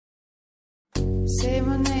Say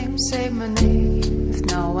my name. If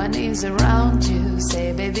no one is around you,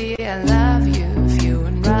 say baby I love you. If you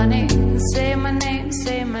ain't running, say my name,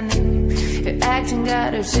 say my name. You're acting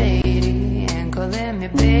kind of shady and calling me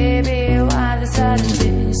baby while the sudden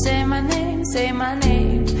change. Say my name, say my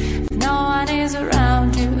name. If no one is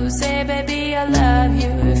around you, say baby I love you.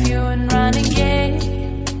 If you ain't running, yeah,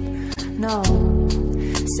 no.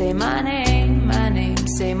 Say my name, my name,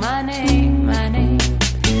 say my name, my name.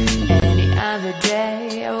 Any other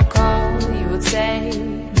day I would call, you would say,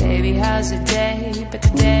 baby how's your day? But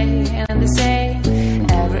today and the same.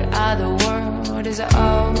 Every other word is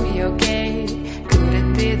oh, you okay? Could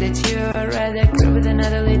it be that you're rather good with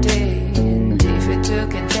another lady? And if you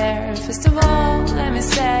took it there, first of all let me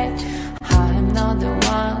say, I'm not the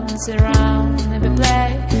one to sit around and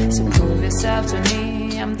play. So prove yourself to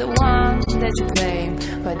me, I'm the one that you blame.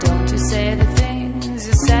 Why don't you say the things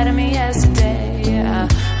you said to me yesterday?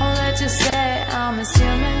 I'll let you say I'm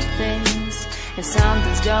assuming things. If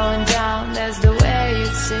something's going down, that's the way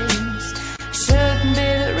it seems. Shouldn't be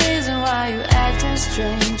the reason why you acting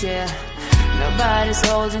strange, yeah. Nobody's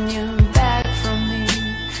holding you back from me,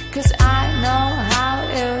 'cause I know how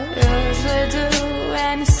you usually do.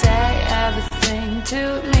 And you say everything to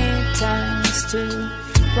me times two.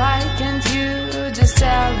 Why can't you just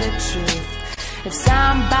tell the truth? If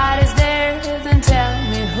somebody's there, then tell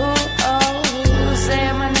me who. Oh,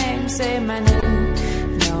 say my name, say my name.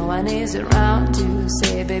 No one is around you,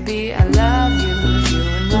 say baby I love you. If you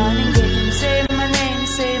ain't running games, say my name,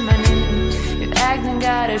 say my name. You're acting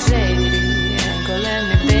kinda shady and calling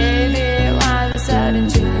me baby while the sudden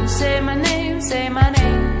change. Say my name, say my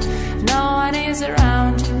name. No one is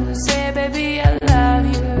around you, say baby I love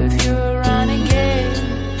you. If you're running game,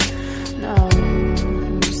 no.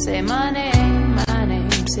 Say my name, my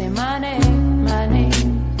name, say my name, my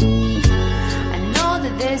name. I know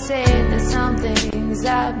that they say that some things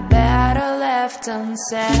are better left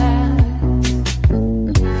unsaid,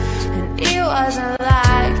 and it wasn't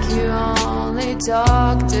like you only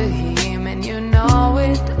talked to him and you know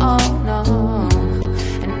it all, no.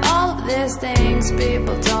 And all of these things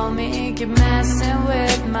people told me keep messing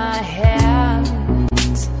with my head.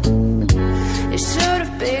 It should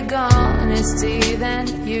have been honesty, then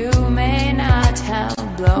you may not have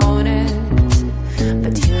blown it.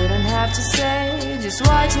 But you don't have to say just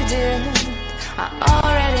what you did. I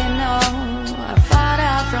already know, I found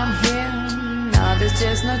out from him. Now there's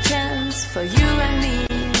just no chance for you and me,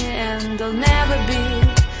 and there'll never be.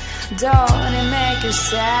 Don't it make you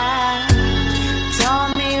sad? Tell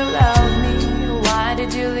me you love me, why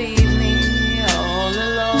did you leave me all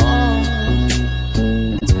alone?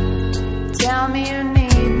 Tell me you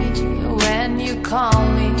need me when you call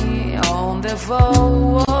me on the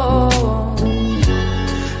phone.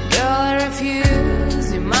 Girl, I refuse,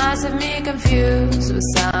 you must have me confused with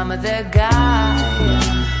some other guy.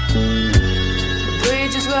 The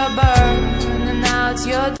bridges were burned and now it's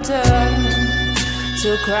your turn to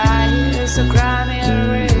cry, so cry me a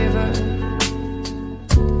river.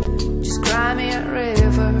 Just cry me a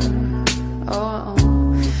river, oh,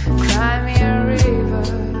 cry me a river.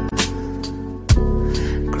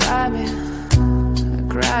 Cry me,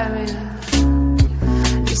 cry me.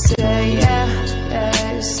 You say yeah,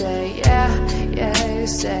 yeah, you say yeah, yeah, you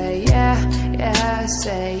say yeah, yeah,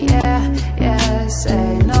 say yeah, yeah,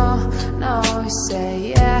 say no, no, you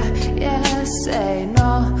say yeah, yeah, say no,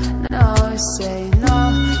 no, you say no,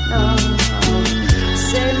 no.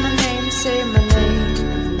 Say my name, say my name.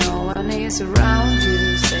 If no one is around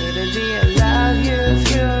you, say baby I love you. If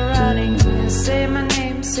you're running, say my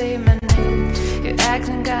name, say my name. You're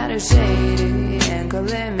acting kinda shady and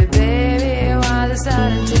calling me